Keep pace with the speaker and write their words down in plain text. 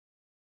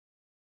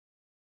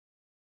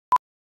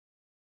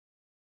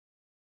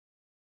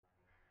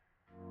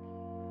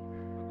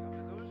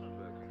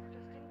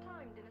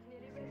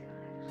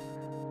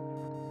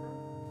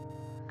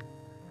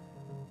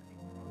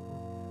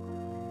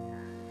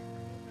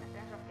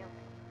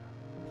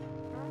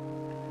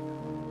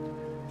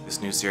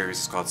This new series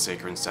is called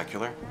Sacred and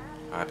Secular.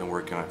 I've been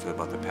working on it for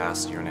about the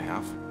past year and a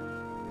half.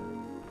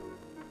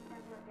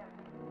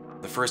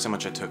 The first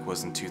image I took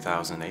was in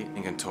 2008. I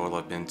think in total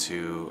I've been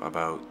to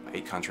about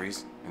 8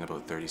 countries in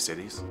about 30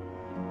 cities.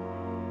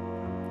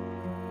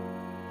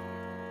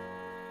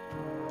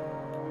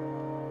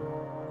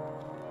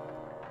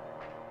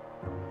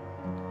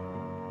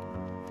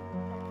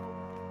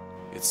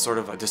 It's sort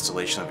of a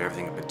distillation of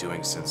everything I've been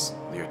doing since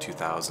the year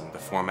 2000. The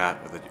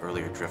format of the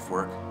earlier drift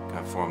work kind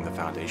of formed the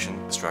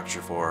foundation, the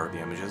structure for the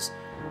images,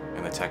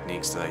 and the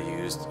techniques that I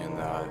used in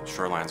the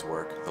Shorelines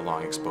work, the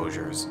long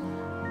exposures,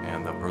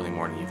 and the early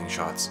morning evening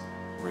shots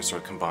were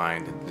sort of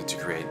combined to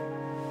create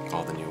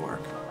all the new work.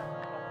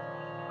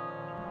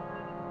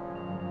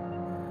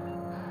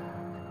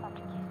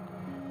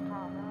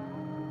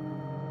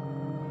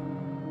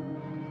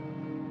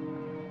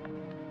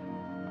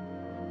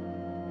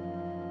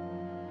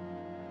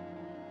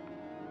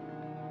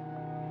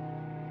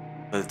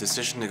 The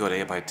decision to go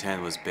to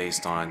 8x10 was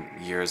based on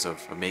years of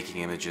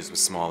making images with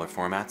smaller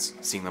formats,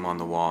 seeing them on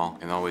the wall,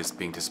 and always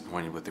being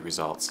disappointed with the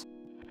results.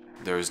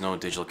 There is no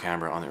digital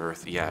camera on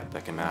Earth yet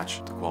that can match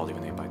the quality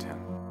of an 8x10.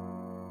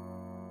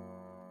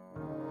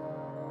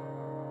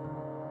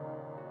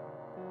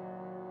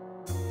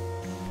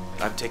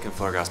 I've taken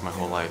photographs my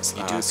whole life.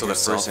 So the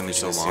first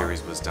image of the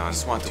series was done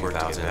in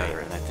 2008,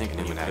 and I think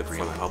when you put it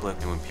for the public,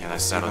 and when people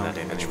sat on that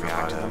image for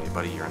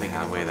about a year and a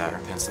half, in a way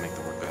that tends to make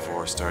the work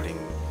before starting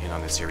in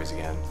on this series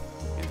again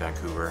in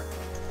Vancouver,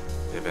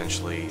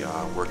 eventually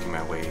working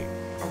my way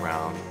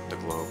around the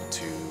globe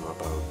to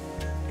about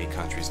 8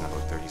 countries and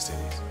about 30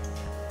 cities.